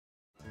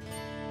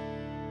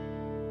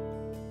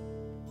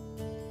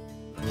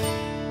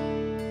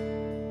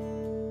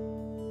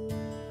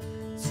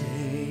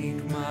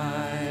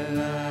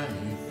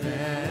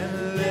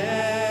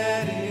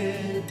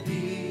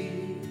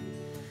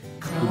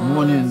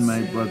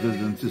my brothers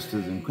and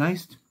sisters in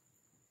Christ.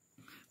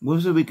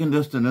 Was a weekend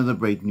just another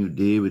bright new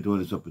day with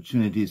all its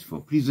opportunities for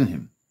pleasing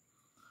Him.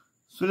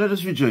 So let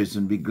us rejoice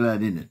and be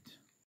glad in it.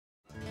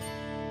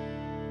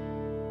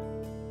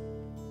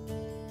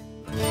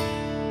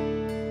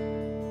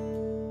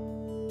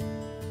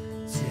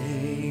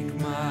 Take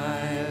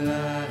my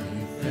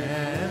life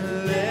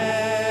and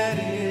let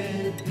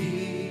it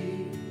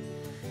be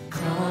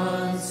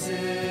consecrated,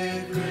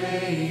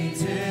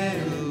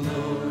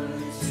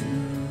 Lord, to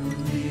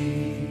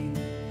Thee.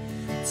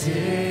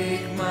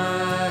 Take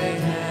my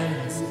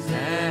hands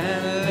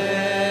and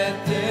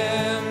let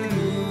them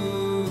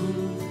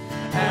move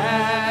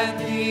at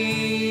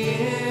the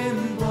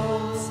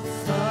impulse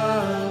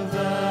of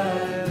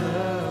Thy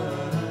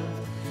love,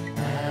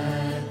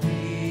 at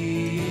the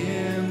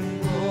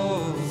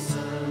impulse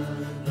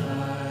of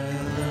Thy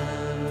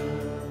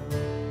love.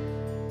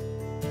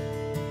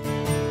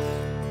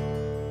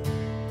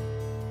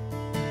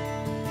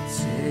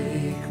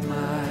 Take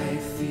my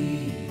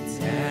feet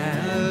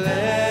and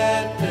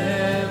let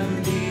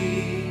them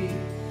be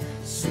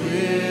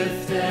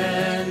swift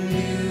and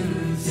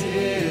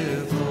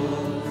beautiful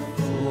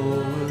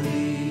for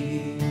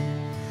Thee.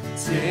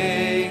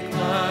 Take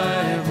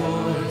my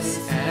voice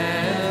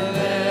and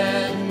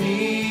let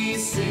me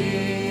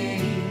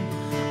sing,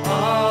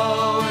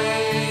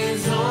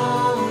 always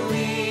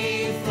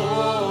only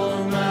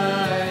for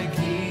my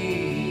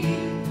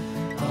King,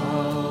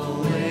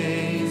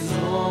 always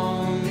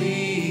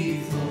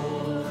only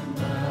for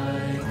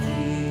my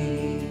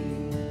King.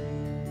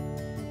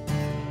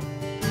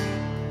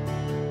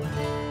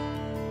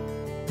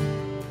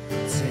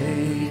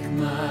 Take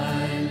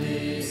my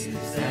lips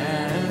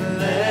and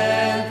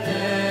let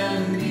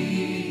them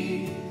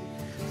be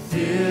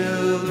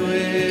filled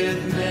with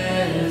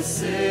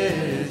messages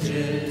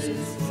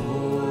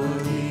for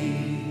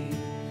Thee.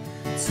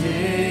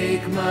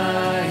 Take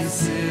my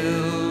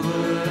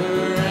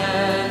silver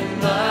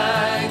and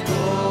my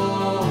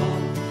gold,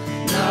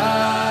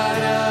 not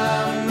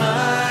of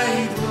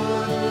my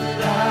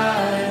good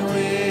I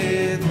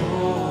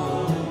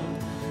withhold,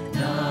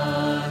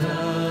 not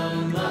of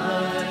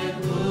my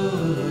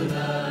good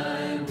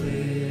I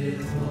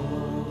withhold.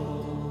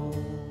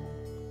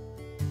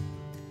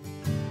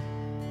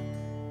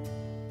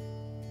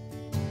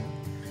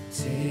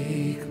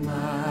 Take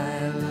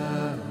my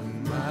love,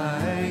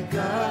 my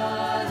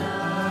God,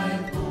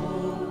 I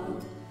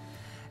pour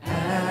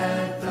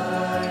at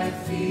Thy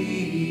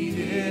feet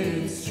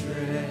its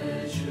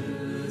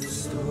treasure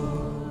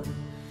store.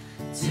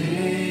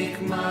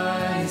 Take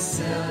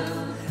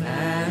myself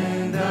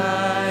and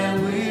I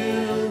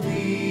will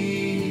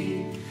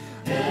be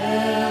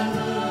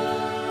ever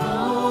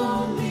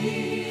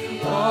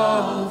only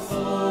all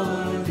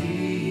for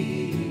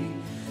Thee,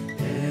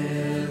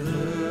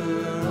 ever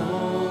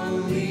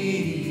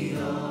only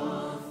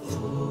all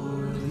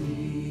for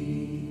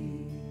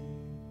Thee.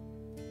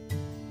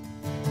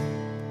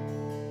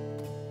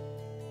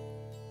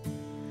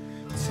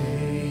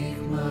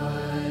 Take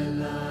my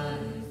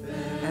life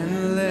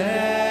and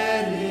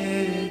let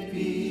it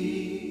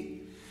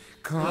be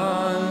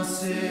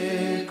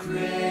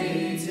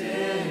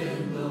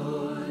consecrated,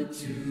 Lord,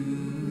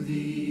 to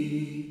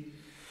Thee.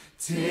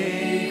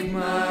 Take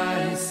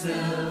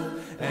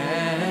myself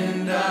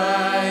and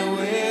I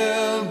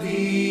will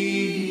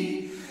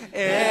be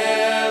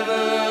ever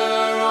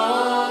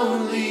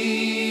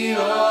only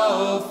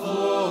all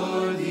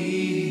for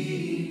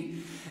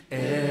Thee,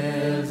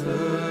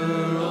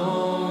 ever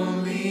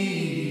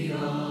only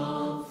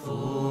all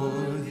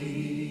for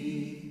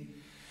Thee.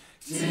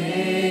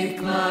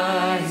 Take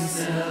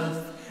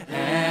myself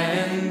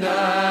and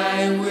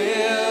I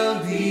will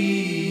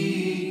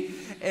be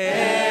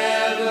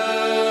ever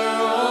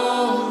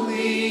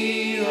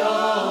only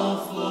all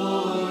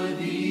for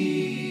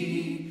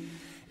Thee,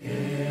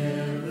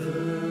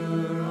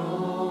 ever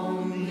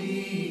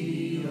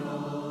only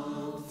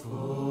all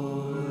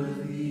for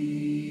Thee.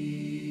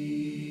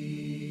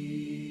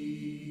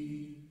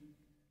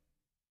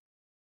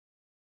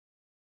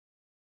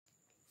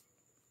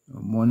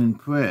 Our morning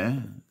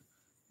prayer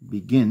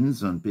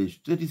begins on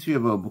page 33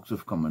 of our Books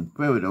of Common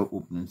Prayer with our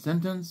opening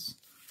sentence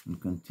and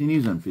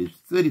continues on page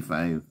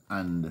 35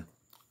 and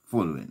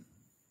following.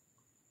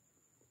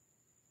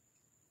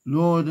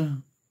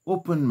 Lord,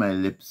 open my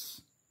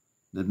lips,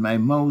 that my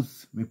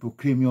mouth may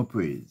proclaim Your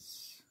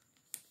praise.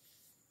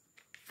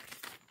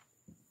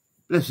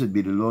 Blessed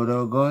be the Lord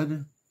our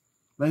God,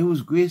 by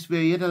whose grace we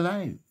are yet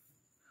alive.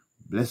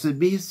 Blessed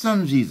be His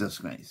Son, Jesus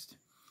Christ,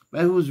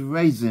 by whose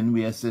rising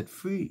we are set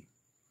free.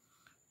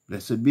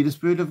 Blessed be the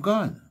Spirit of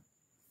God,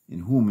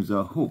 in whom is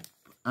our hope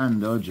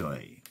and our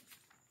joy.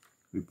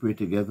 We pray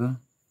together.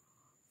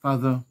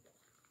 Father,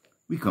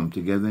 we come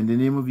together in the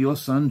name of Your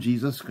Son,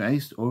 Jesus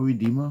Christ, our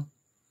Redeemer,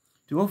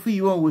 to offer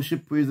You our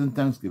worship, praise, and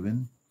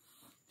thanksgiving.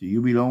 To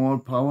You belong all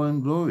power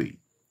and glory.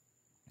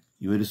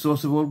 You are the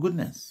source of all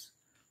goodness.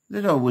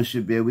 Let our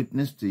worship bear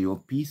witness to Your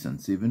peace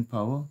and saving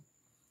power.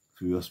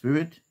 Through Your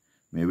Spirit,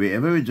 may we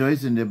ever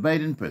rejoice in the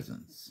abiding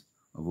presence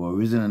of our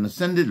risen and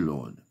ascended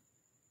Lord.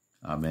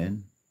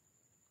 Amen.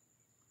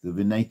 the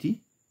V90.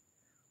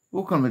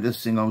 Oh, come, let us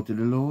sing out to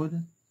the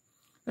Lord.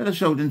 Let us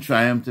shout in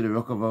triumph to the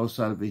rock of our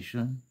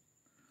salvation.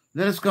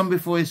 Let us come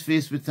before his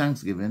face with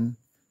thanksgiving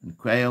and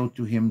cry out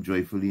to him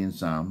joyfully in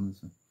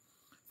psalms.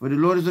 For the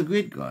Lord is a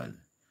great God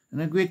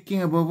and a great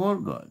King above all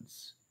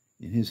gods.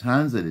 In his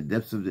hands are the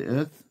depths of the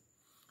earth,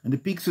 and the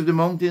peaks of the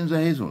mountains are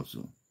his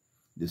also.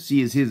 The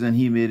sea is his, and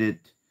he made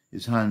it.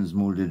 His hands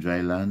molded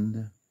dry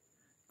land.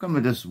 Come,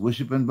 let us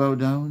worship and bow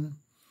down,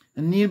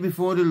 and kneel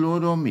before the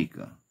Lord our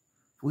Maker.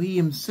 For he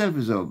himself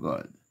is our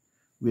God.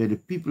 We are the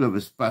people of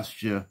his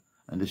pasture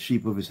and the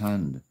sheep of his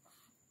hand.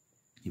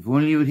 If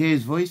only you would hear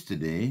his voice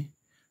today,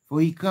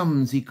 for he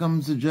comes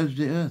to judge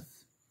the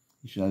earth.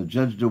 He shall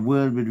judge the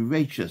world with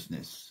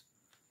righteousness,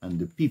 and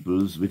the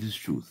peoples with his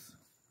truth.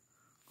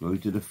 Glory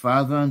to the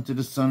Father, and to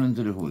the Son, and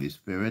to the Holy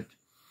Spirit,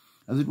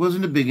 as it was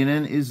in the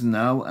beginning, is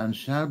now, and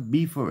shall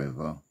be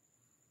forever.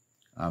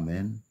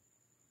 Amen.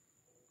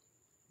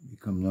 We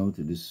come now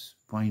to this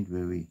point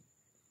where we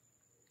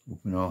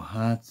open our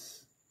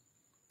hearts,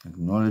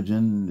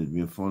 acknowledging that we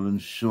have fallen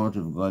short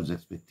of God's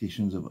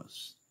expectations of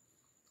us,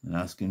 and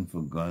asking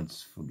for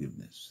God's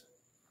forgiveness.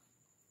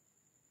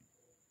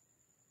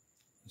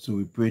 So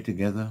we pray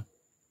together.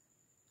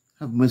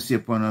 Have mercy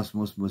upon us,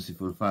 most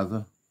merciful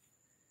Father.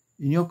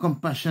 In your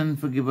compassion,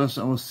 forgive us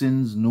our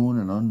sins, known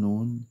and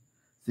unknown,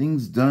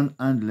 things done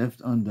and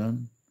left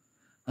undone,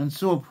 and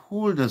so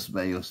uphold us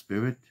by your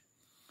Spirit,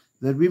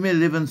 that we may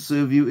live and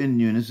serve you in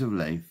newness of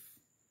life,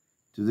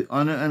 to the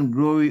honor and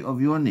glory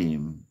of your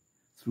name,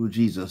 through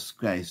Jesus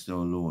Christ our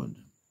Lord.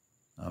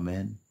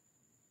 Amen.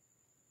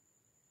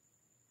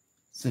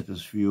 Set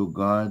us free, O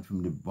God,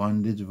 from the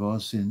bondage of our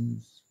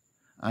sins,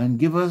 and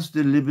give us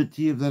the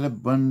liberty of that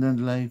abundant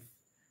life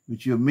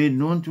which you have made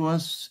known to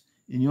us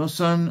in your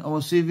Son,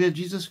 our Saviour,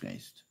 Jesus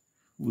Christ,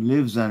 who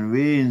lives and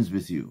reigns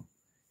with you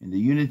in the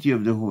unity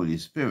of the Holy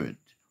Spirit,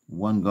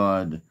 one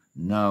God,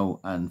 now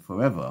and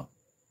forever.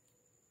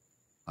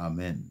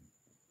 Amen.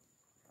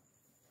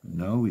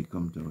 Now we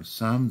come to our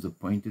Psalms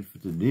appointed for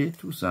today,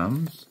 two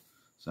Psalms,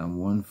 Psalm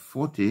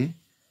 140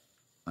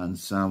 and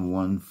Psalm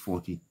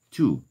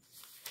 142.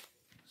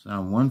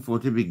 Psalm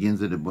 140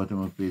 begins at the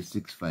bottom of page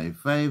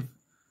 655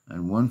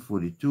 and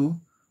 142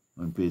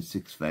 on page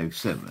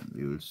 657.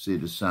 We will say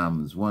the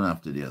Psalms one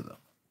after the other.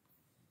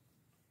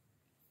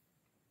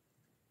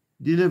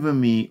 Deliver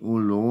me, O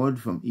Lord,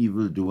 from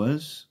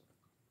evildoers.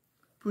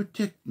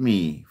 Protect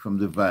me from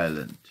the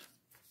violent,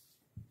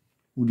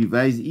 who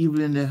devise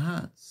evil in their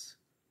hearts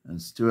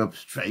and stir up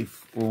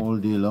strife all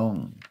day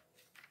long.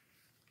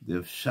 They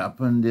have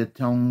sharpened their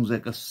tongues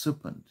like a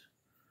serpent.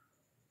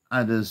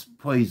 Others'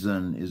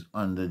 poison is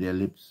under their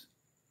lips.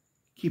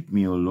 Keep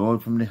me, O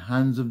Lord, from the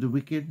hands of the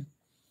wicked.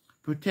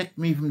 Protect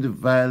me from the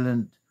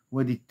violent who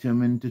are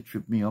determined to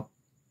trip me up.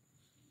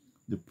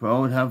 The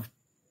proud have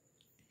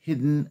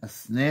hidden a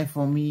snare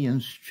for me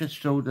and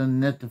stretched out a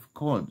net of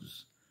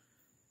cords.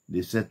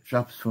 They set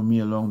traps for me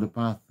along the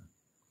path.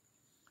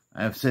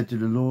 I have said to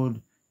the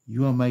Lord,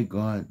 you are my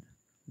God.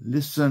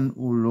 Listen,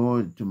 O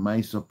Lord, to my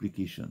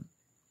supplication.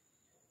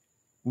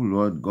 O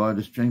Lord God,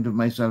 the strength of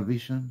my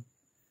salvation,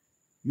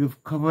 you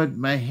have covered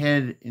my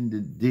head in the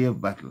day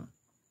of battle.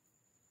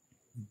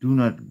 Do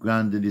not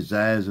grant the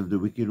desires of the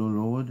wicked, O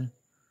Lord,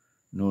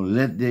 nor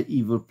let their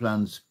evil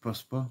plans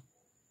prosper.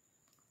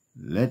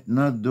 Let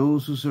not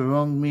those who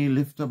surround me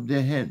lift up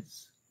their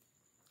heads.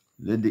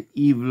 Let the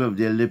evil of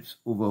their lips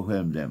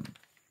overwhelm them.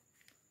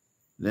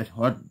 Let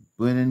hot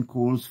burning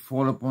coals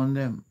fall upon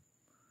them.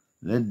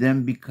 Let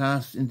them be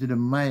cast into the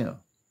mire,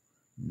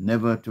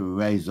 never to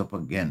rise up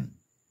again.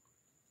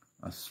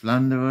 A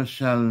slanderer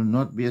shall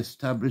not be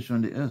established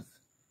on the earth,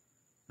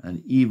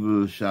 and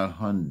evil shall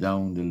hunt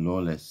down the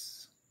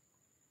lawless.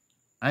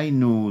 I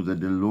know that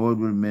the Lord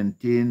will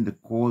maintain the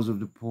cause of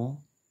the poor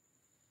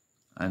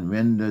and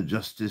render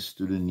justice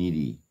to the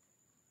needy.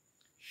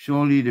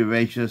 Surely the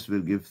righteous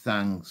will give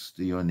thanks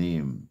to your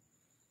name,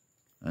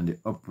 and the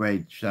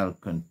upright shall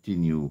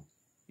continue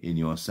in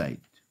your sight.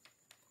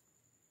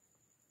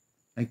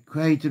 I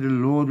cry to the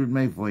Lord with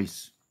my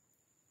voice.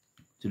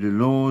 To the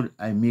Lord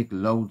I make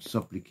loud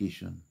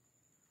supplication.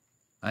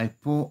 I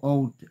pour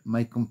out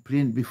my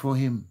complaint before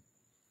him,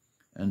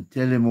 and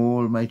tell him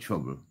all my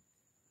trouble.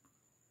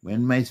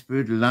 When my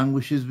spirit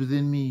languishes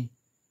within me,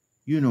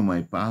 you know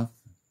my path.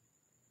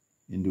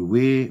 In the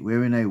way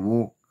wherein I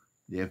walk,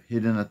 they have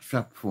hidden a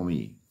trap for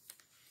me.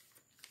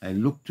 I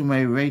look to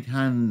my right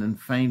hand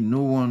and find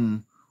no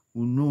one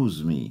who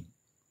knows me.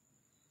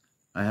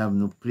 I have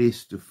no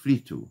place to flee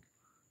to,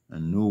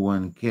 and no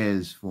one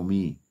cares for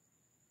me.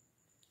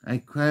 I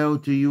cry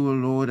out to you, O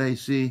Lord, I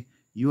say,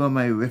 you are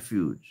my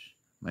refuge,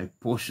 my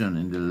portion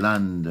in the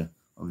land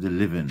of the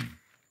living.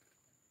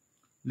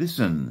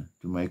 Listen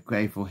to my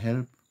cry for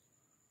help,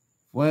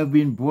 for I have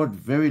been brought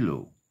very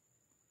low.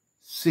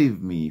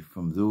 Save me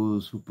from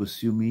those who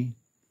pursue me,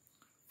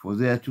 for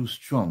they are too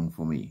strong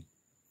for me.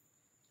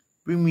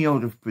 Bring me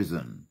out of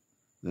prison,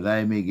 that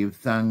I may give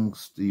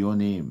thanks to your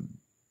name.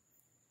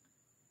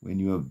 When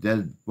you have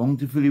dealt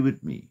bountifully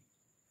with me,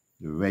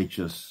 the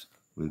righteous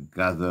will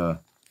gather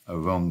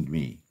around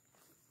me.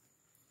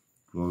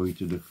 Glory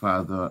to the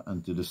Father,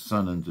 and to the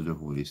Son, and to the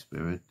Holy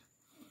Spirit,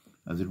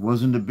 as it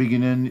was in the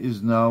beginning,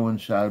 is now,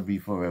 and shall be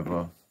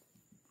forever.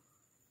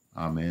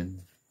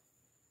 Amen.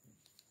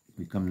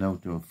 We come now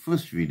to our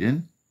first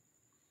reading.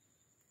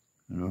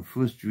 And our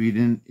first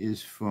reading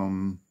is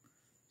from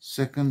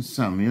 2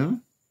 Samuel.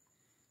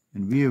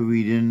 And we are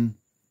reading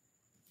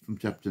from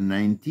chapter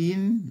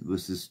 19,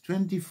 verses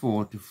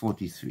 24 to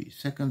 43.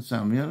 2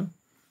 Samuel,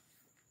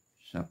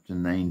 chapter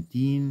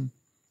 19,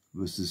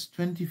 verses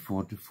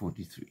 24 to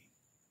 43.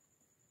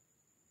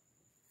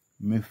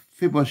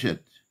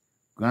 Mephibosheth,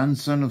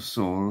 grandson of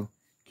Saul,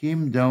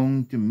 came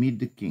down to meet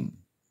the king.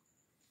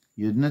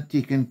 He had not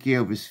taken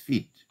care of his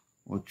feet,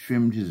 or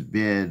trimmed his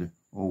beard,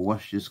 or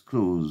washed his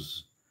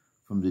clothes,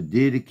 from the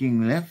day the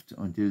king left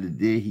until the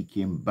day he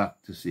came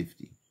back to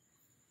safety.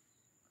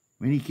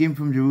 When he came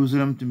from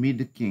Jerusalem to meet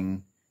the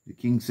king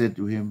said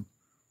to him,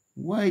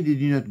 "Why did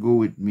you not go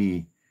with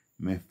me,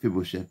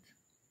 Mephibosheth?"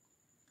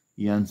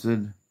 He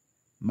answered,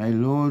 "My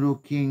lord, O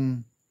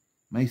king,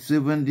 my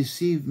servant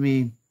deceived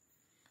me.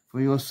 For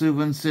your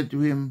servant said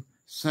to him,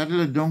 'Saddle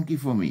a donkey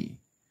for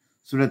me,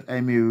 so that I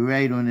may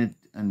ride on it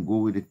and go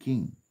with the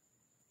king.'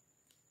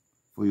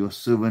 For your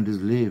servant is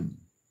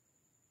lame.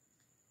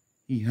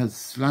 He has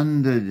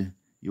slandered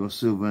your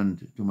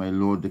servant to my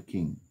lord the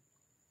king.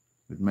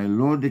 But my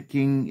lord the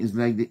king is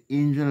like the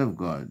angel of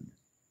God.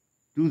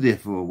 Do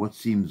therefore what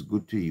seems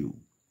good to you.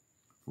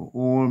 For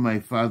all my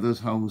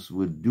father's house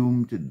were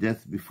doomed to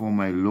death before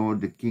my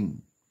lord the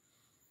king.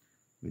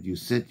 But you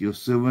set your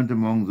servant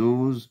among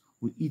those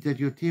who eat at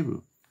your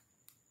table.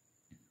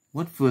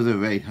 What further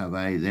right have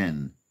I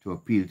then to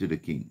appeal to the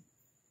king?"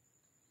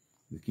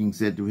 The king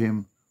said to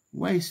him,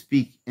 "Why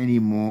speak any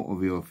more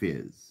of your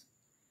affairs?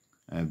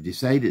 I have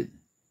decided.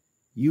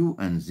 You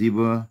and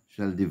Ziba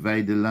shall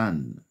divide the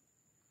land."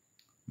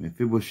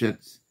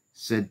 Mephibosheth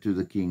said to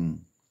the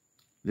king,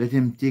 "Let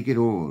him take it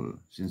all,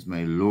 since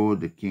my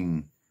lord the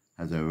king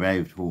has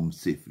arrived home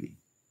safely."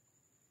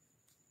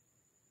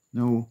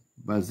 Now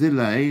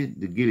Barzillai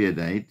the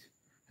Gileadite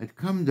had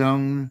come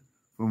down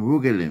from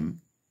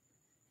Rogelim.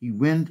 He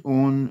went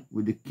on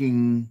with the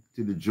king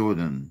to the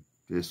Jordan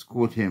to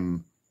escort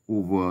him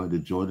over the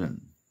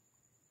Jordan.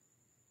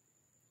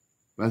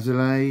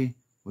 Barzillai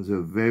was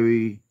a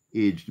very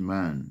aged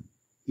man,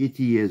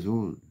 80 years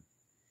old.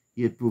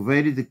 He had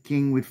provided the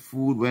king with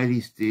food while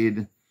he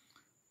stayed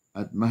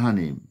at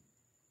Mahanaim,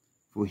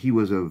 for he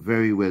was a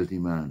very wealthy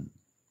man.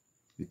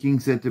 The king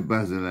said to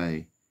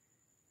Barzillai,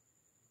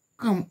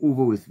 "Come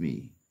over with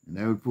me, and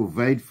I will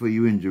provide for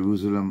you in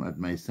Jerusalem at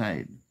my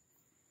side."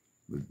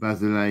 But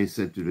Barzillai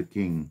said to the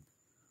king,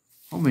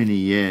 "How many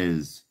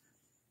years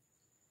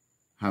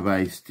have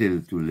I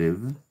still to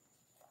live,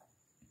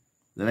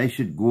 that I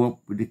should go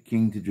up with the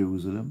king to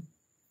Jerusalem?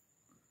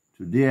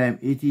 Today I am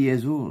 80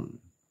 years old.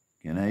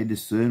 Can I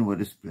discern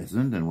what is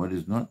pleasant and what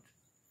is not?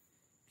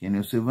 Can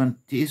your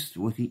servant taste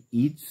what he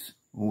eats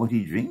or what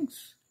he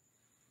drinks?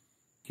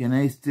 Can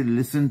I still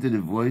listen to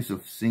the voice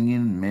of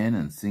singing men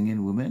and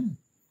singing women?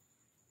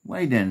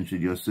 Why then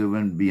should your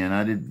servant be an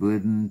added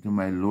burden to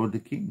my lord the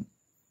king?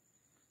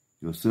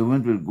 Your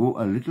servant will go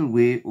a little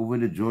way over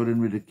the Jordan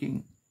with the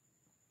king.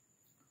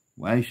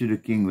 Why should the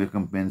king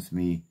recompense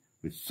me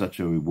with such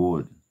a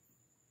reward?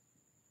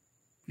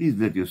 Please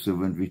let your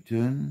servant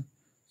return,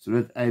 so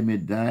that I may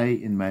die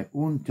in my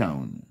own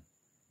town,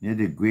 near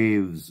the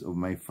graves of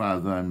my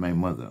father and my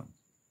mother.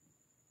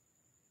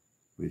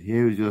 But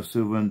here is your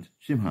servant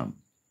Shimham.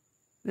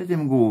 Let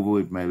him go over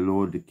with my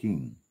lord the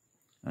king,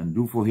 and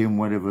do for him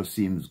whatever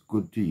seems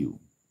good to you."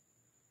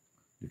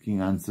 The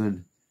king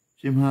answered,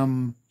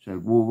 "Shimham shall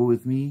go over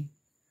with me,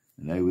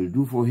 and I will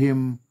do for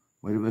him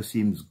whatever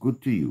seems good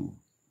to you,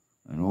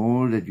 and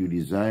all that you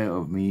desire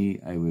of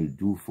me I will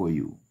do for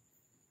you."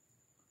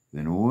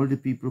 Then all the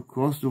people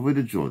crossed over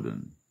the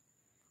Jordan,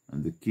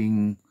 and the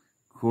king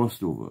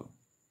crossed over.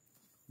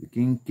 The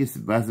king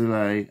kissed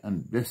Barzillai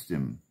and blessed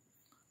him,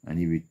 and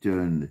he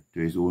returned to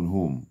his own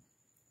home.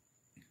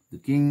 The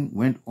king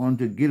went on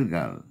to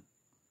Gilgal,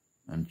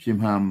 and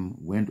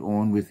Shimham went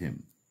on with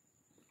him.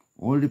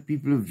 All the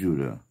people of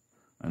Judah,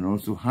 and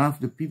also half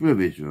the people of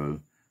Israel,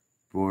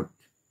 brought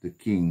the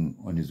king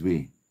on his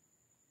way.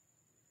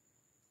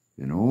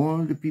 Then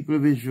all the people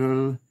of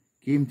Israel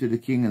came to the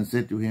king and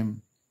said to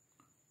him,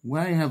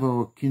 "Why have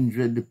our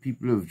kindred, the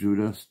people of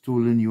Judah,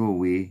 stolen you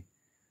away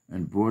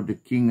and brought the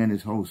king and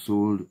his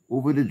household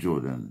over the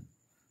Jordan,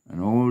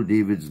 and all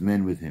David's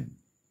men with him?"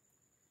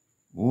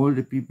 All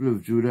the people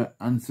of Judah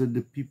answered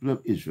the people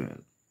of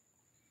Israel,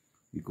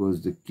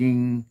 "Because the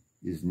king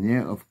is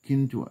near of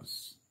kin to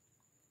us.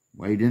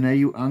 Why then are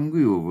you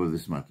angry over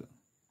this matter?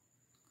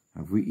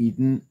 Have we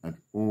eaten at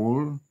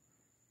all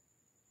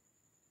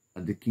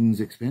at the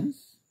king's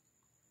expense?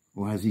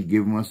 Or has he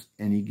given us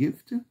any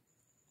gift?"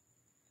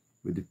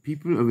 But the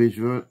people of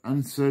Israel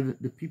answered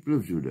the people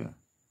of Judah,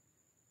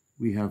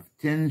 "We have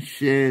 10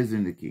 shares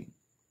in the king,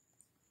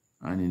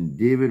 and in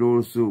David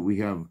also we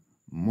have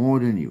more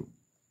than you.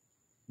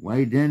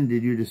 Why then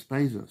did you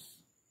despise us?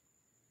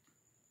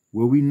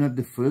 Were we not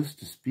the first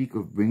to speak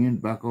of bringing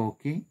back our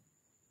king?"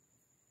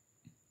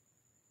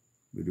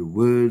 but the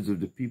words of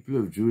the people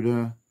of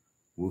Judah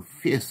were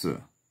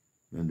fiercer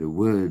than the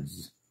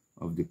words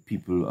of the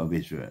people of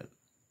Israel.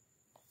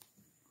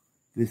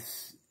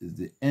 This is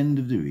the end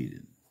of the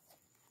reading.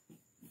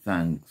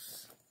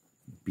 Thanks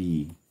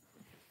be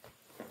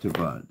to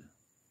God.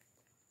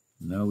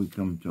 Now we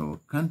come to our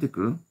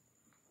canticle.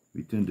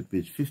 We turn to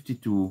page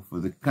 52 for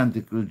the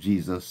canticle,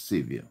 Jesus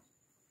Savior.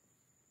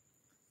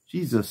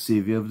 Jesus,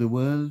 Savior of the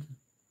world,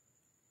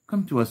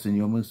 come to us in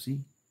your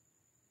mercy.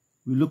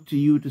 We look to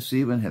you to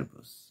save and help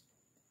us.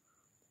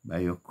 By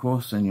your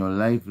cross and your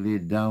life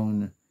laid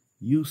down,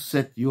 you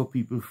set your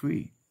people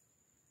free.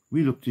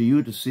 We look to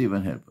you to save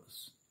and help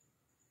us.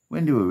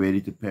 When they were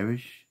ready to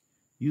perish,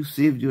 you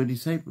saved your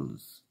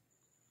disciples.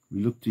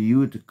 We look to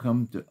you to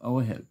come to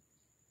our help.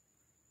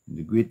 In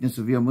the greatness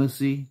of your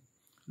mercy,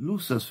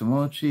 loose us from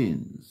our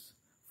chains.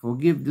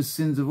 Forgive the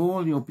sins of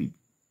all your people.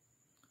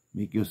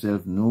 Make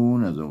yourself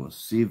known as our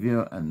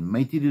Savior and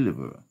mighty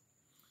Deliverer.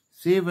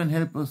 Save and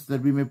help us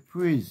that we may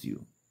praise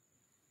you.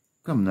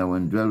 Come now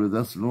and dwell with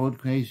us, Lord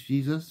Christ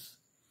Jesus.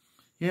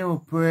 Hear our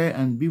prayer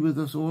and be with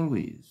us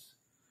always.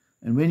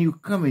 And when you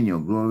come in your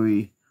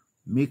glory,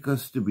 make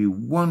us to be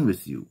one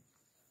with you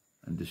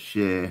and to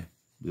share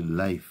the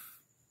life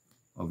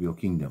of your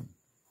kingdom.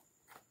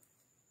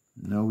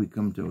 Now we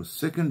come to our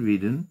second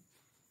reading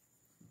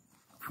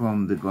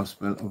from the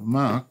Gospel of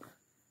Mark,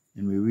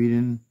 and we're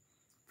reading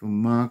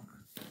from Mark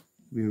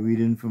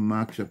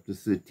chapter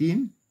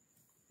 13,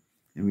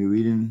 and we're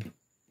reading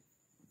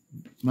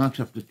Mark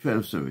chapter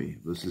 12,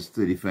 verses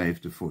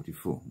 35 to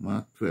 44.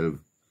 Mark 12,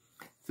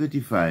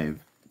 35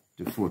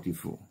 to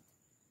 44.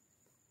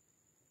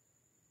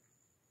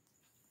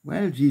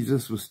 While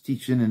Jesus was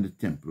teaching in the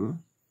temple,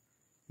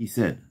 he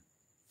said,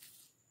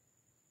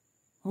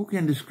 "How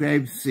can the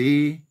scribes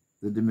say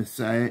that the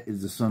Messiah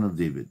is the son of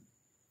David?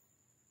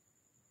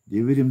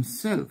 David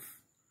himself,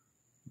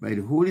 by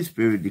the Holy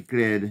Spirit,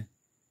 declared,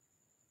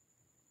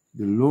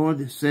 'The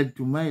Lord said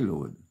to my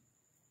Lord,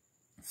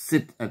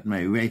 sit at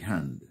my right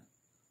hand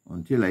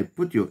until I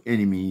put your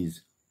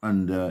enemies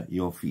under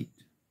your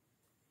feet.'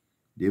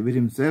 David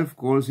himself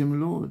calls him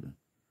Lord.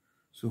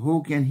 So how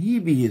can he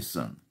be his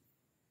son?"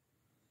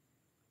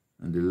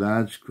 And the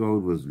large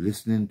crowd was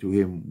listening to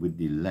him with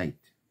delight.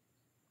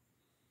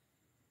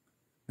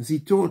 As he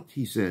taught,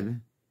 he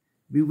said,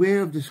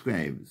 "Beware of the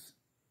scribes,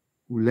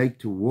 who like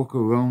to walk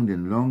around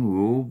in long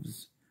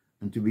robes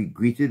and to be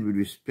greeted with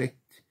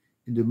respect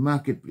in the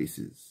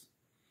marketplaces,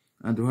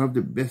 and to have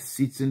the best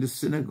seats in the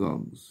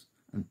synagogues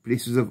and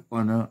places of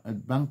honor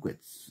at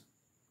banquets.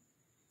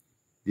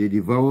 They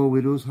devour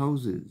widows'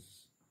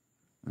 houses,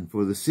 and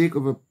for the sake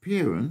of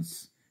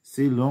appearance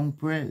say long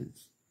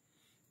prayers.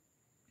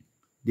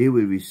 They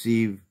will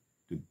receive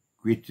the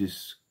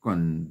greatest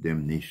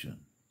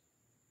condemnation."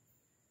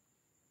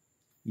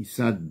 He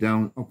sat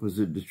down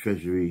opposite the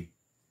treasury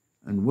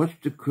and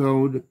watched the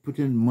crowd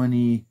putting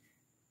money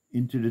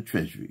into the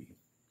treasury.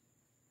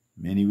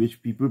 Many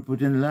rich people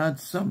put in large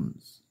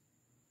sums.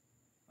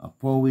 A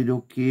poor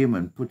widow came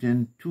and put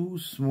in 2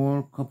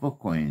 small copper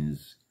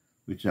coins,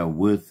 which are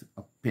worth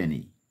a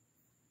penny.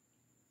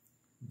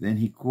 Then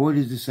he called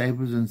his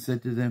disciples and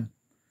said to them,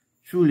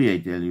 "Truly I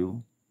tell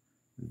you,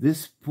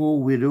 this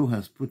poor widow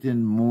has put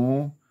in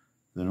more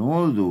than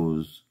all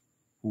those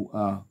who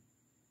are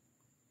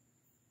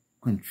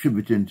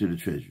contributing to the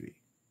treasury.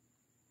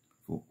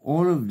 For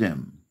all of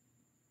them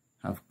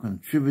have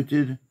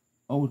contributed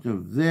out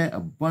of their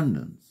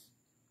abundance,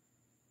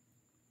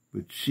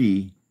 but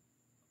she,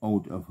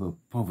 out of her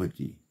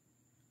poverty,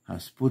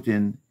 has put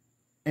in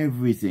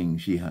everything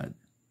she had,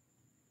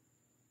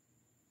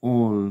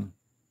 all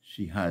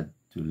she had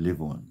to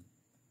live on."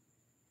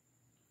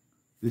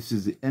 This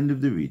is the end of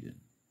the reading.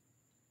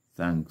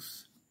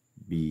 Thanks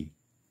be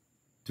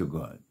to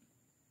God.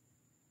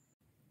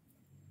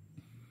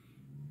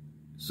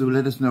 So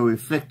let us now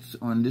reflect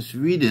on this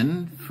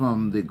reading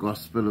from the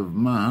Gospel of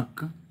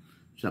Mark,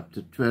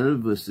 chapter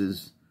 12,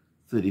 verses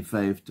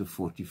 35 to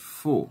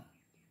 44.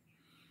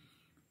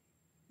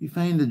 We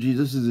find that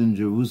Jesus is in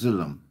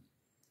Jerusalem.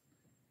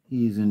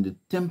 He is in the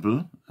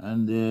temple,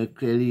 and there's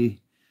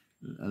clearly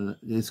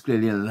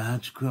a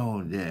large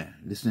crowd there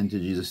listening to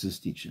Jesus'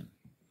 teaching.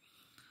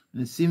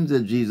 And it seems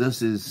that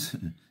Jesus is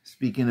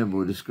speaking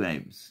about the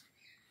scribes.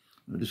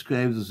 The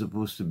scribes are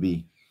supposed to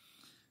be,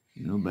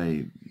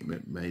 by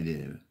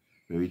their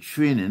very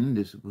training,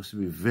 they're supposed to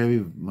be very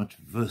much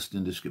versed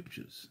in the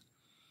scriptures.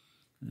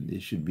 And they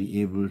should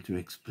be able to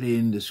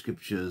explain the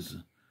scriptures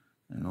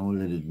and all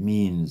that it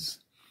means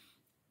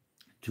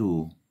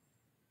to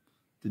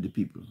the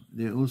people.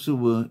 They also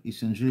were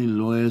essentially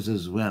lawyers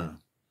as well,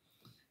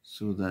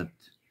 so that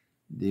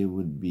they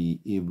would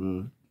be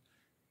able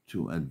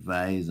to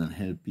advise and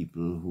help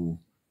people who,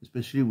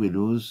 especially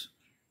widows,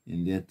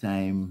 in their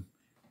time,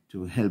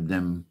 to help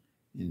them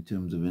in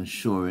terms of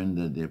ensuring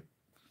that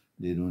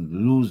they don't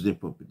lose their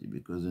property.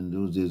 Because in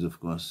those days, of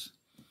course,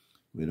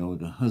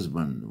 without a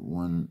husband,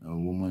 a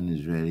woman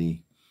is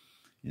really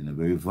in a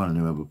very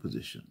vulnerable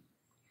position.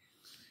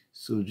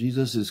 So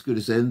Jesus is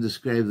criticizing the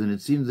scribes, and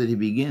it seems that he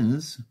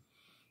begins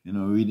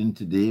reading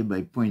today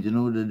by pointing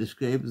out that the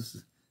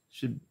scribes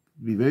should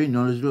be very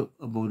knowledgeable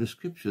about the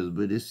scriptures,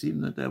 but they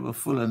seem not to have a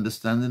full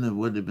understanding of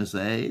what the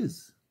Messiah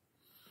is.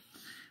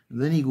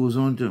 And then he goes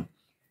on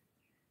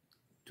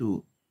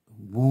to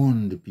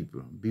warn the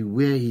people.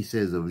 Beware, he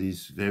says, of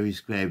these very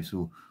scribes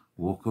who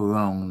walk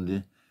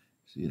around,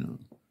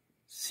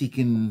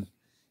 seeking,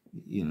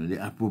 the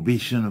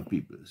approbation of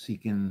people,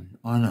 seeking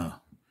honor.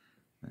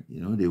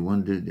 They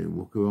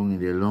walk around in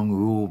their long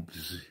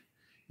robes,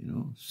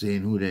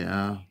 saying who they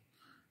are,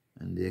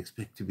 and they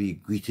expect to be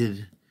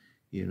greeted,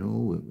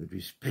 with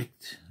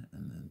respect.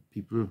 And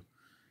people,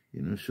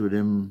 show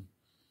them,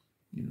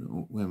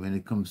 when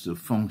it comes to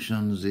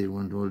functions, they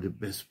want all the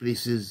best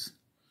places.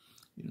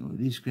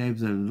 These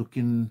scribes are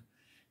looking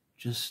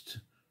just,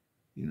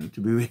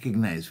 to be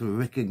recognized, for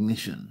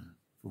recognition,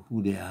 for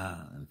who they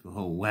are and for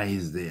how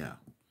wise they are.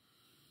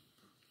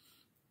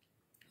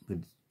 But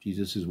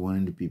Jesus is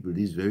warning the people,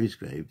 these very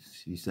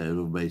scribes. He started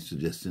off by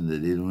suggesting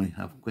that they don't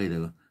have quite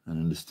an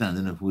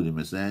understanding of who the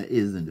Messiah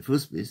is in the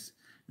first place.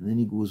 And then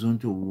he goes on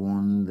to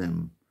warn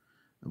them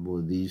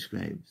about these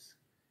scribes.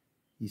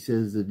 He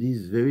says that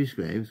these very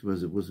scribes were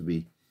supposed to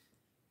be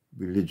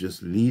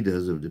religious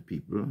leaders of the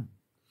people.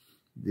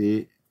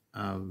 They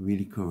are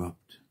really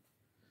corrupt.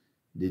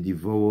 They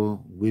devour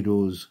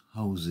widows'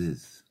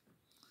 houses.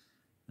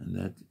 And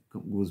that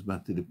goes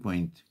back to the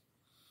point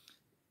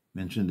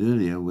mentioned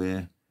earlier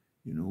where,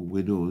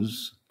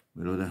 widows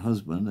without a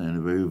husband are in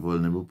a very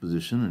vulnerable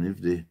position. And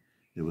if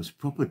there was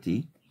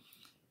property,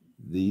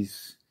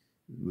 these,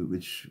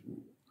 which,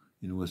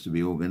 was to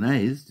be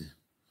organized,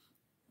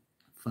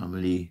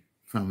 family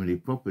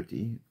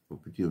property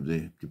of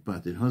the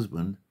departed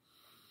husband,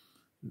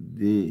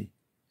 the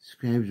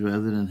scribes,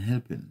 rather than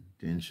helping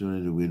to ensure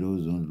that the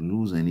widows don't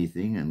lose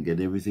anything and get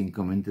everything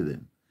coming to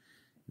them,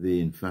 they,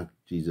 in fact,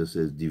 Jesus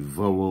says,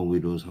 devour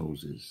widows'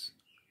 houses.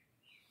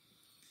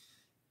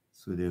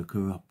 So they're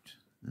corrupt.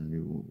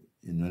 And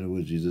in other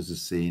words, Jesus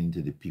is saying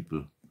to the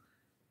people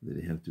that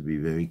they have to be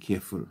very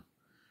careful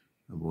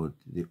about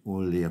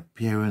all the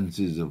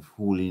appearances of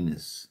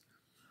holiness,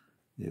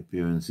 the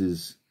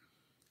appearances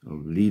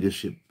of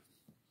leadership.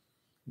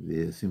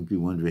 They simply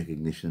want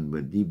recognition,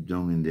 but deep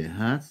down in their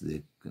hearts,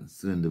 they're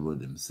concerned about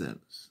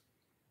themselves.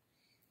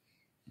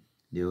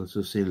 They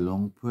also say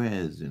long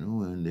prayers,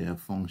 when they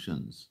have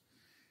functions.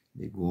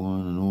 They go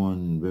on and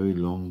on, very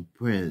long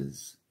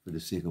prayers for the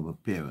sake of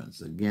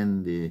appearance.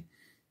 Again, they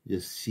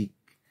just seek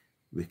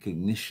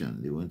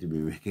recognition. They want to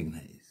be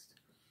recognized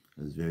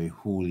as very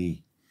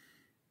holy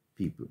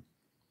people.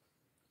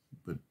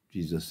 But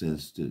Jesus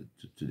says to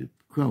the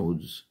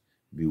crowds,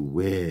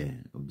 beware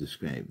of the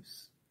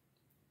scribes.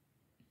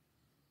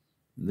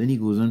 And then he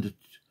goes on to,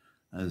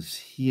 as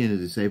he and the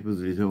disciples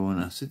later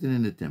on are sitting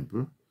in the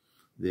temple,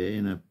 they're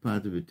in a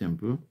part of the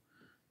temple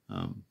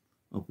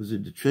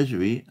opposite the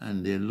treasury,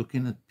 and they're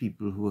looking at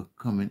people who are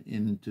coming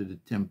into the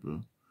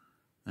temple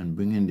and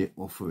bringing their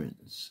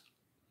offerings.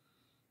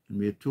 And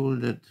we are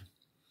told that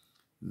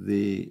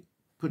they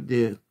put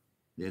their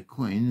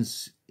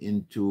coins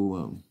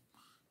into,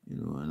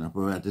 an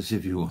apparatus,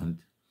 if you want,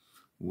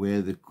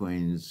 where the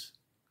coins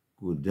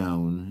go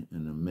down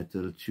in a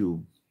metal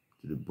tube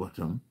to the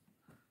bottom,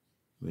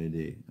 where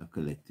they are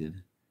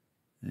collected.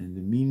 And in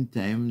the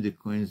meantime, the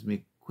coins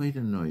make quite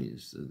a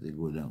noise as they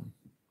go down.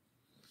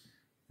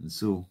 And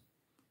so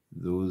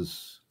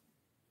those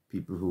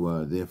people who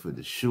are there for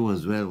the show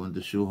as well want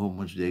to show how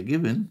much they're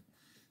given.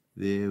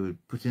 They will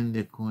put in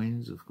their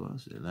coins, of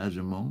course, large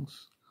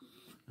amounts,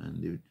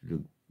 and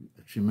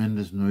a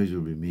tremendous noise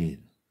will be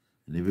made.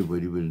 And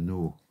everybody will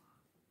know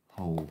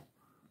how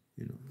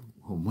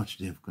much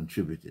they have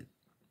contributed.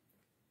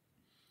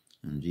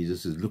 And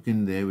Jesus is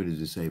looking there with his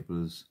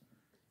disciples,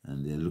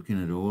 and they're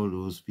looking at all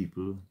those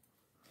people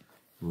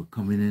who are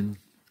coming in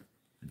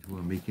and who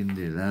are making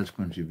their large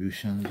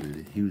contributions with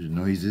the huge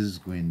noises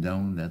going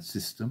down that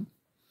system.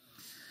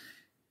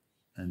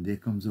 And there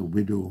comes a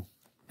widow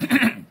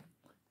in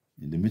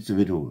the midst of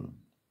it all.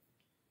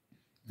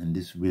 And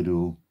this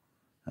widow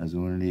has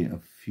only a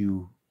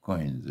few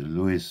coins, the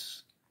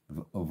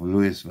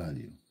lowest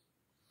value.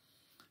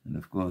 And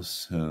of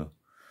course, her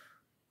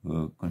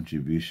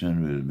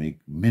contribution will make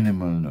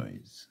minimal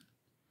noise.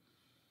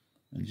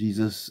 And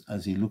Jesus,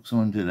 as he looks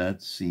on to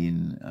that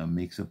scene,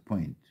 makes a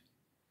point.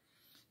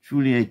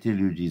 Truly I tell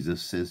you,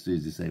 Jesus says to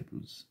his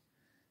disciples,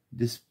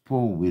 this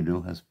poor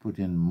widow has put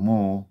in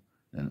more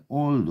than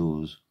all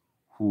those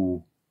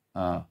who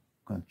are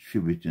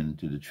contributing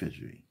to the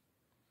treasury.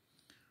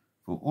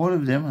 For all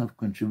of them have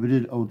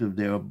contributed out of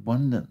their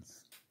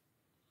abundance.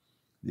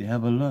 They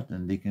have a lot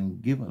and they can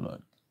give a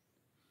lot.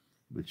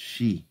 But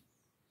she,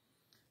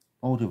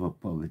 out of her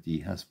poverty,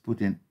 has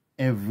put in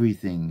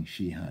everything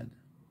she had.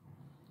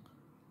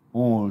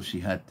 All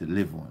she had to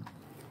live on.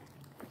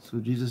 So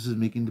Jesus is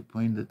making the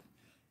point that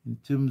in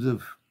terms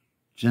of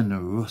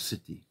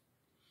generosity,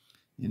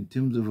 in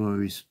terms of our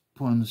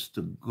response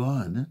to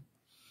God,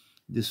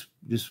 this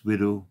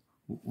widow,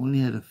 who only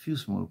had a few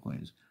small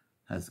coins,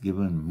 has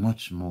given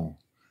much more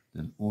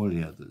than all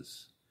the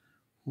others.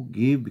 Who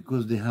gave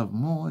because they have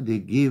more, they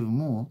gave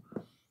more,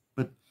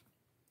 but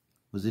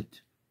Was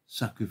it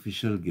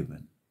sacrificial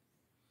giving?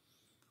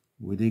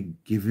 Were they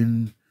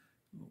given,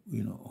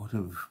 out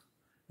of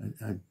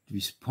a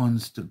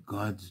response to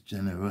God's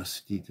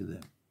generosity to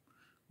them?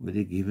 Were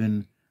they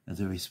given as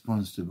a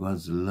response to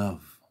God's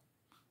love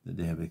that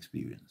they have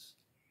experienced?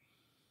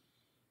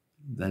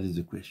 That is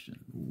the question.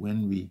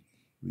 When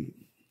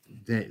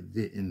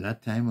in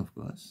that time, of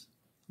course,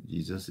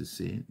 Jesus is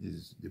saying,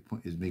 is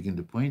making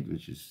the point,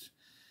 which is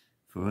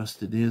for us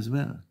today as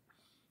well.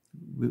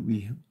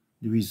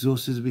 The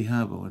resources we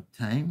have, our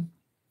time,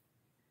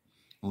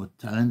 our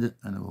talent,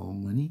 and our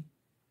money,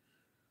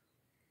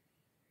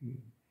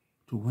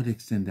 to what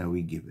extent are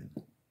we giving?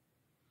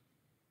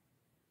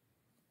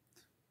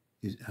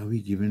 Are we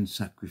giving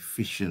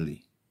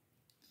sacrificially?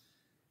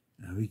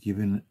 Are we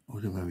giving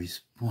out of a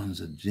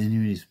response, a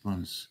genuine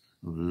response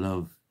of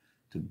love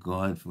to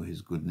God for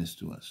his goodness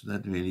to us?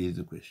 That really is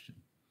the question.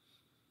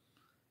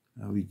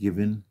 Are we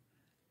giving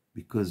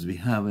because we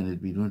have and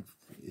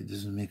it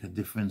doesn't make a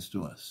difference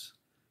to us?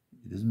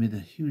 It doesn't make a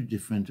huge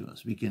difference to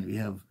us. We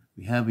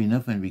have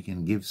enough and we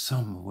can give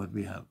some of what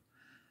we have.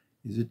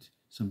 Is it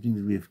something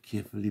that we have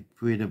carefully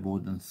prayed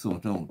about and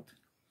thought out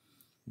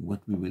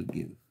what we will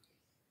give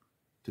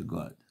to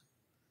God?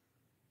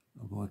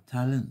 Of our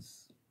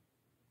talents,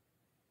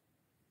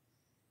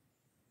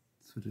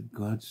 so that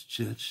God's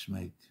church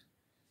might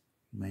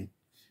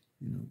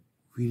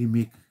really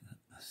make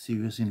a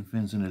serious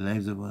influence on the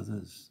lives of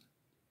others,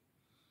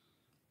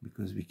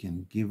 because we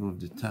can give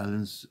of the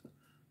talents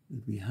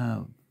that we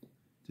have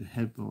to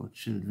help our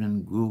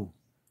children grow,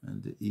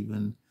 and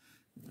even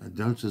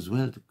adults as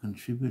well, to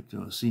contribute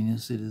to our senior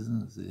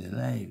citizens, to their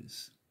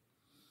lives,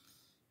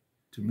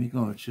 to make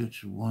our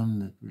church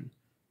one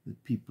where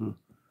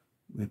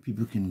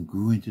people can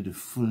grow into the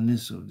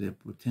fullness of their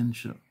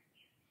potential,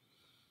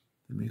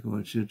 to make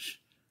our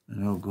church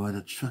and our God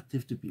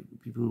attractive to people.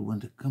 People who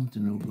want to come to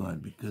know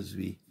God because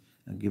we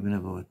are given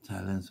of our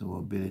talents, our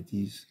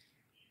abilities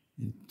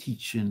in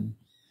teaching,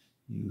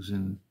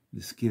 using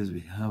the skills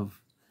we have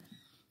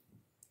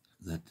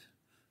that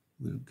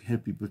will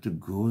help people to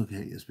grow,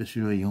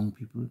 especially our young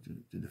people,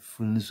 to the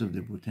fullness of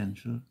their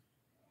potential,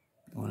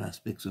 all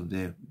aspects of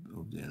their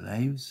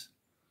lives.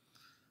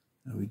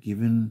 Are we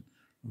given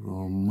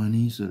our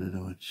money so that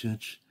our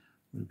church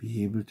will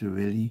be able to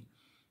really,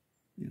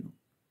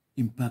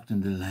 impact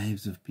on the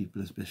lives of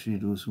people, especially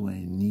those who are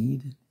in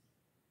need?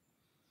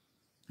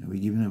 Are we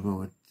giving of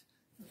our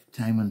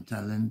time and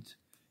talent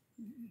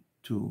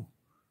to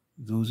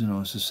those in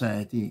our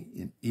society,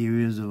 in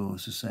areas of our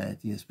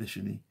society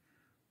especially,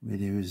 where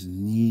there is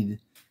need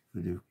for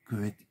the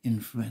correct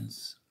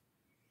influence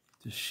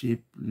to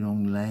shape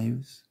young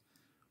lives?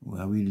 Or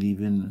are we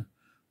leaving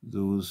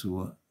those who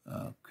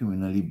are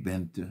criminally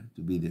bent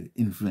to be the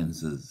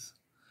influencers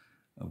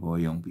of our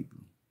young people?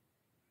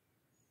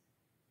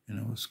 In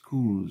our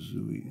schools,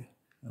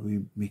 are we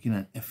making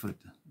an effort,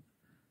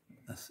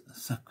 a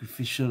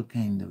sacrificial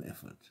kind of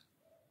effort,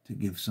 to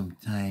give some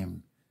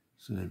time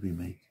so that we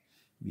might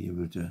be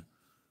able to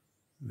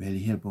really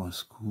help our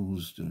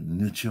schools to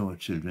nurture our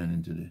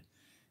children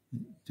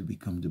to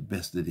become the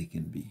best that they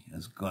can be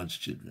as God's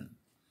children?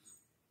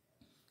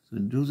 So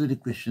those are the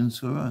questions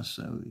for us.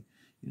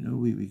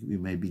 We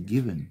might be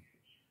given,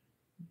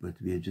 but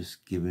we are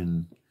just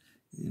given,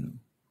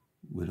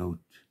 without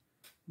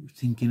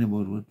thinking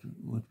about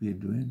what we are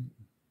doing.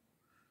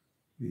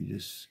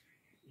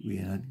 We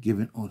are not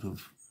given out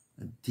of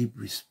a deep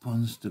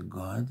response to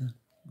God's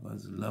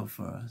love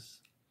for us.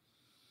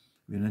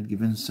 We are not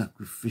given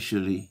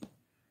sacrificially.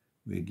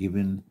 We are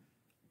given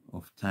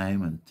of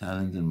time and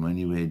talent and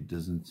money where it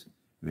doesn't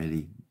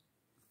really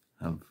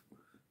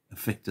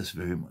affect us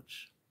very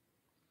much.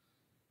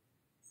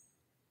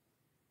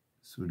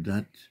 So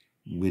that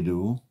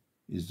widow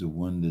is the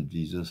one that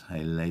Jesus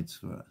highlights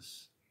for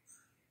us.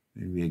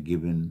 When we are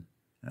given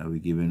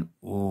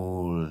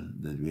all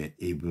that we are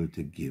able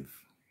to give?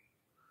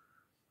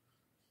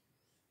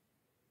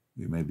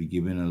 We might be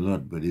given a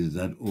lot, but is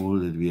that all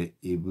that we are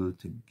able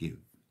to give?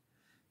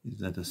 Is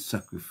that a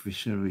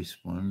sacrificial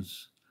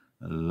response,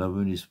 a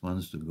loving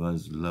response to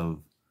God's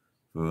love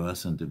for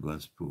us and to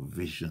God's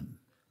provision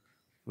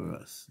for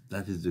us?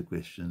 That is the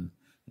question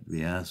that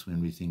we ask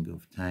when we think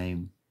of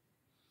time,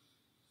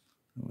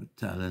 our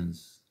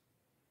talents,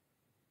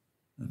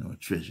 and our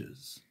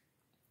treasures.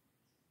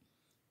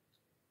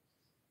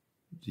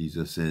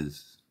 Jesus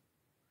says,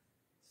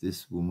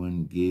 this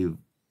woman gave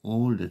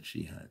all that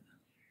she had.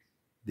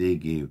 They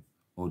gave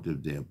out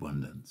of their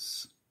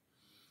abundance.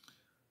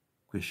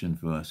 Question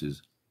for us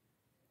is,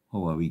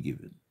 how are we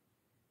giving?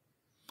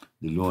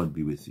 The Lord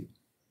be with you.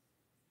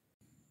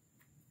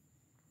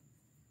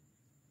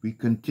 We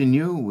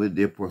continue with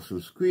the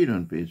Apostles' Creed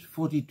on page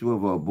 42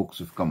 of our Books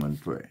of Common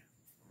Prayer.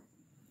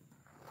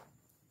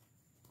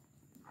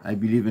 I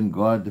believe in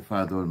God, the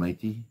Father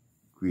Almighty,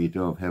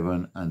 creator of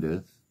heaven and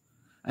earth.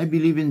 I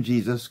believe in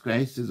Jesus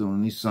Christ, his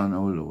only Son,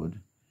 our Lord.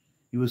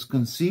 He was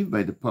conceived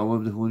by the power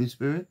of the Holy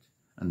Spirit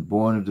and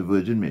born of the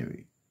Virgin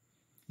Mary.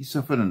 He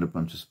suffered under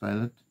Pontius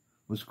Pilate,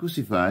 was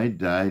crucified,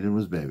 died, and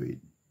was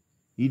buried.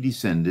 He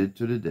descended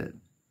to the dead.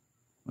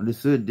 On the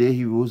third day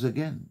he rose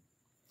again.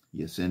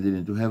 He ascended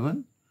into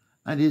heaven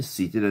and is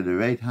seated at the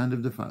right hand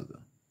of the Father.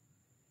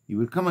 He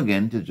will come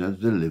again to judge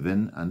the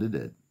living and the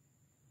dead.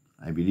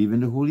 I believe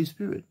in the Holy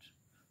Spirit,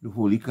 the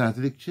Holy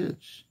Catholic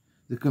Church,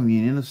 the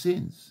communion of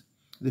saints,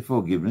 the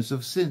forgiveness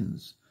of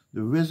sins,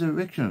 the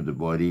resurrection of the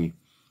body,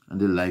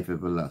 and the life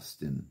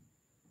everlasting.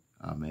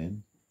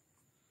 Amen.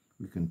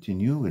 We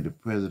continue with the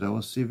prayer that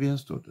our Savior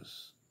has taught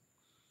us.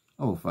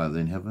 Our Father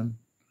in heaven,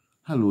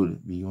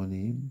 hallowed be your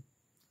name.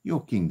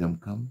 Your kingdom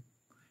come.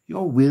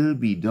 Your will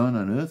be done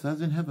on earth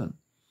as in heaven.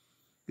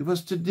 Give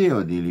us today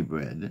our daily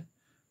bread.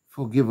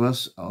 Forgive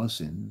us our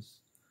sins,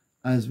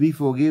 as we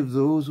forgive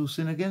those who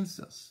sin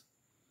against us.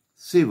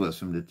 Save us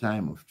from the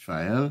time of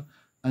trial,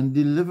 and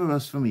deliver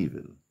us from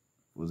evil.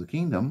 For the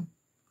kingdom,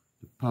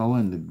 the power,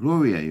 and the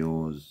glory are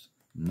yours,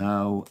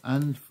 now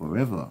and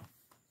forever.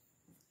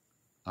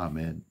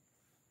 Amen.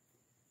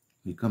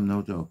 We come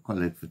now to our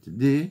collect for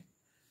today.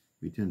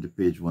 We turn to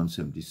page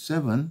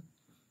 177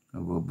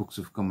 of our Books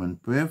of Common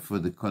Prayer for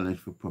the collect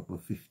for Proper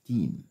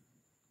 15.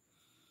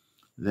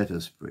 Let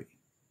us pray.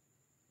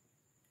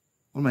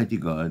 Almighty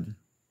God,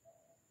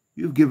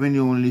 you've given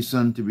your only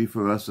Son to be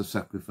for us a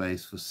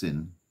sacrifice for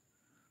sin,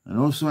 and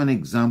also an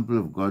example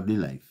of godly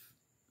life.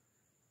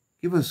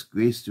 Give us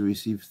grace to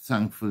receive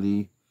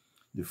thankfully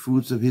the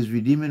fruits of his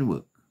redeeming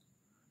work,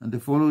 and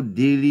to follow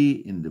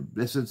daily in the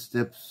blessed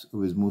steps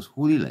of his most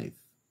holy life.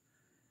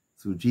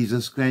 Through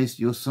Jesus Christ,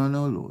 your Son,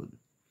 our Lord,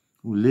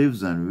 who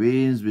lives and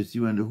reigns with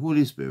you and the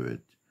Holy Spirit,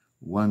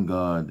 one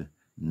God,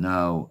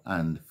 now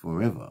and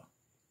forever.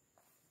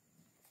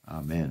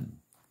 Amen.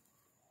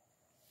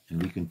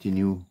 And we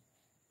continue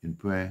in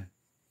prayer.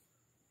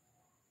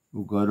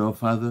 O God, our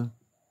Father,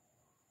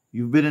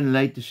 you've bidden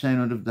light to shine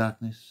out of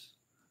darkness,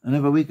 and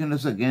have awakened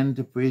us again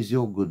to praise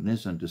your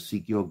goodness and to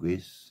seek your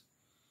grace.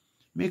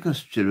 Make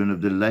us children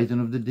of the light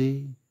and of the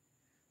day,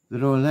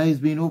 that our lives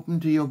being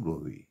open to your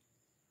glory,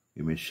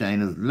 we may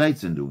shine as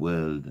lights in the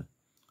world,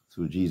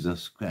 through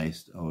Jesus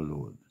Christ our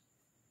Lord.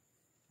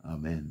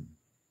 Amen.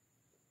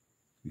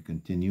 We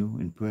continue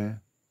in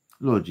prayer.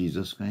 Lord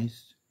Jesus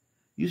Christ,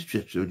 you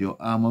stretched out your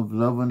arm of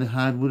love on the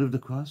hard wood of the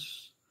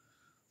cross,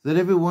 that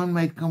everyone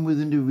might come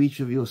within the reach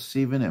of your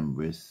saving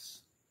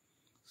embrace.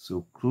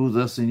 So clothe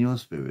us in your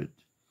Spirit,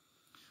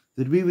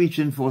 that we,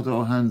 reaching forth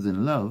our hands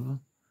in love,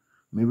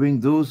 may bring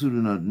those who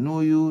do not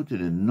know you to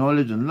the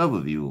knowledge and love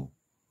of you,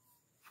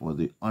 for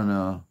the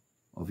honor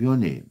of your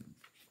name.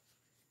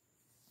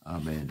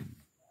 Amen.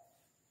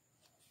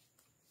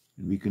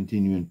 And we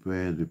continue in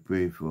prayer as we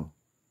pray for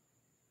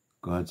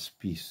God's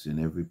peace in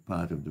every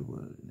part of the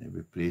world, in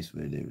every place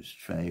where there is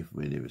strife,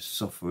 where there is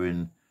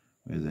suffering,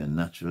 where there are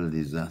natural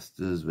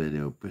disasters, where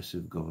there are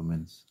oppressive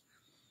governments.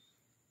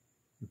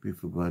 We pray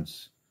for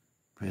God's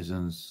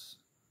presence,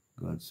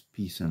 God's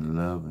peace and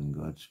love, and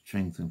God's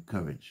strength and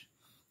courage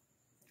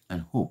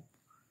and hope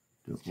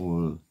to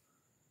all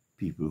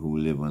people who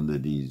live under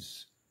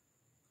these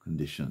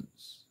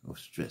conditions of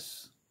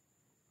stress.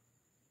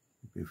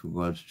 We pray for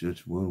God's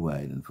church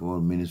worldwide and for all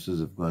ministers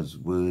of God's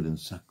word and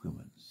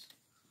sacraments.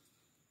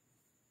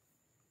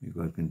 May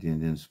God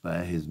continue to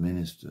inspire his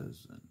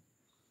ministers and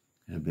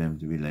help them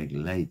to be like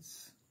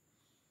lights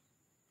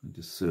and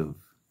to serve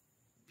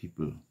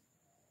people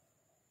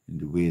in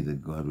the way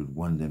that God would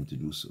want them to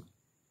do so.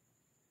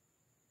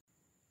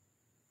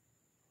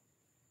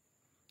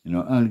 In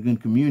our Anglican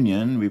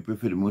Communion, we pray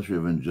for the Most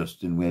Reverend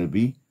Justin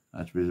Welby,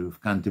 Archbishop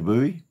of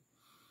Canterbury.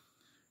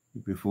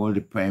 We pray for all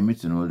the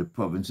primates in all the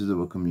provinces of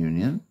our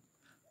communion,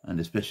 and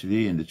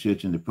especially in the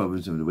church in the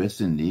province of the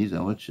West Indies,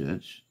 our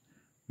church.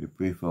 We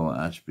pray for our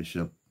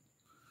Archbishop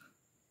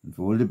and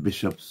for all the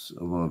bishops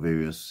of our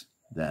various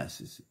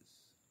dioceses.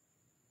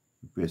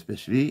 We pray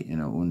especially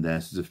in our own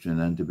diocese of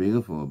Trinidad and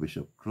Tobago for our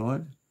Bishop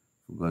Claude,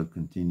 for God's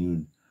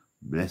continued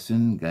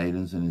blessing,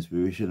 guidance, and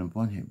inspiration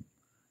upon him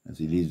as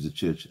he leads the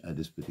church at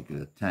this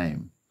particular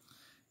time.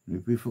 And we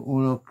pray for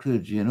all our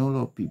clergy and all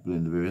our people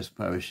in the various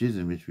parishes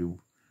in which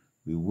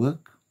we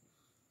work.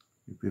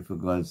 We pray for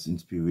God's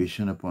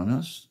inspiration upon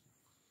us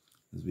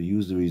as we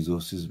use the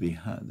resources we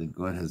have that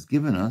God has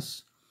given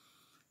us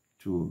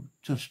to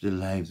touch the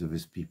lives of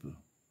his people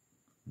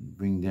and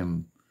bring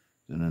them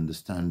to an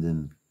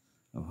understanding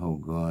of how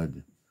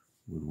God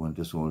would want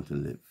us all to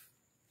live.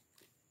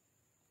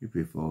 We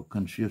pray for our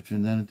country of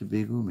Trinidad and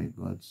Tobago. May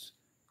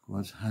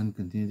God's hand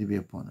continue to be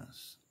upon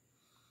us.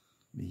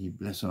 May he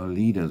bless our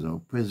leaders, our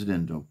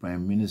president, our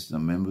prime minister,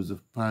 members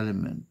of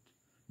parliament,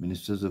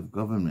 ministers of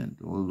government,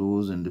 all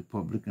those in the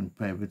public and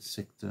private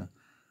sector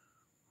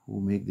who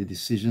make the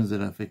decisions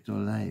that affect our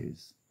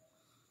lives.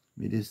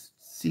 May they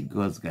seek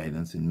God's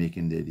guidance in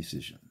making their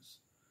decisions.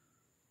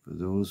 For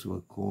those who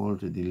are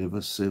called to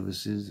deliver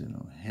services in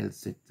our health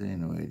sector,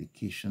 in our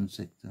education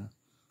sector,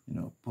 in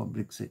our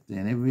public sector,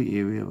 in every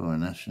area of our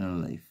national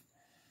life,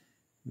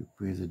 we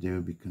pray that they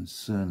will be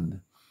concerned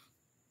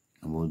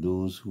about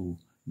those who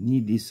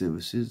need these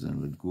services and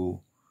would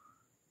go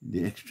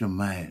the extra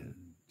mile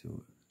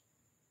to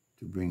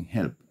bring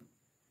help.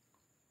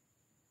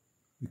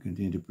 We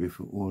continue to pray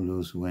for all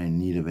those who are in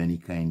need of any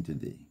kind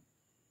today,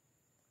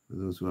 for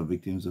those who are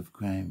victims of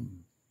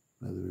crime,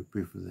 Father, we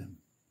pray for them.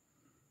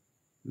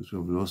 Those who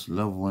have lost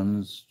loved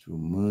ones through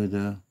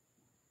murder,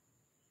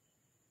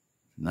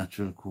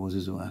 natural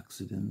causes or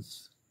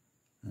accidents,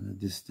 and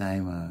at this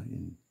time are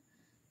in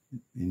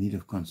need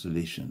of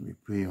consolation. We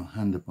pray your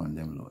hand upon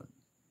them, Lord.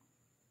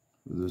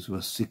 For those who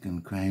are sick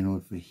and crying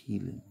out for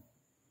healing.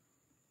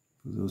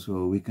 For those who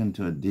are awakened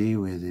to a day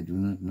where they do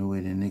not know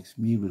where their next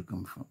meal will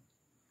come from.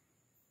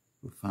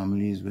 For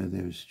families where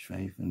there is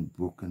strife and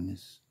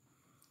brokenness.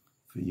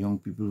 For young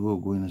people who are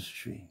going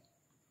astray.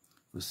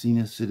 For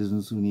senior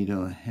citizens who need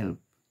our help.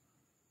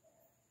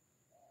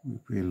 We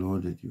pray,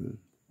 Lord, that you will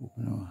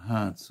open our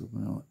hearts,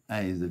 open our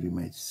eyes, that we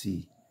might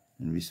see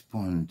and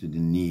respond to the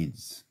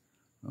needs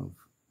of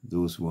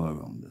those who are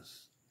around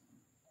us.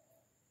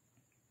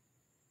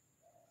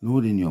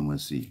 Lord, in your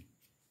mercy,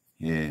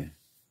 hear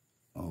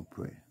our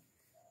prayer.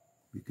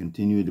 We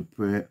continue the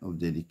prayer of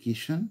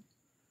dedication.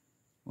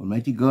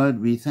 Almighty God,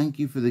 we thank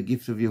you for the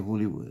gift of your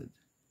holy word.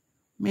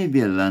 May it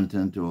be a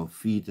lantern to our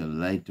feet, a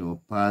light to our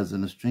paths,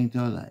 and a strength to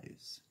our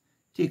lives.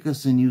 Take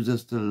us and use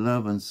us to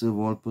love and serve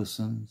all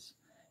persons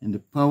in the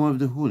power of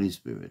the Holy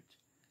Spirit,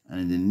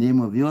 and in the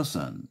name of your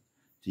Son,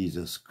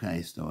 Jesus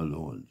Christ our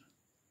Lord.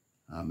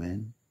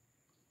 Amen.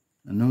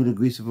 And now the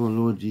grace of our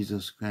Lord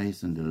Jesus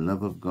Christ, and the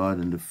love of God,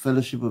 and the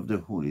fellowship of the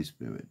Holy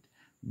Spirit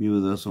be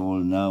with us all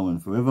now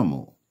and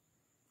forevermore.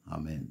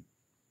 Amen.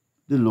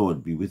 The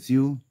Lord be with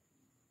you.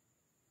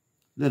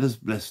 Let us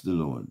bless the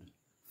Lord.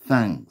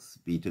 Thanks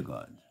be to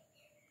God.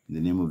 In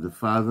the name of the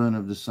Father, and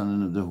of the Son,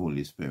 and of the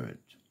Holy Spirit.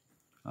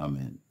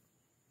 Amen.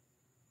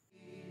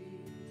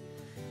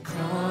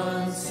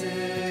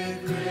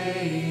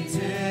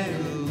 Consecrated.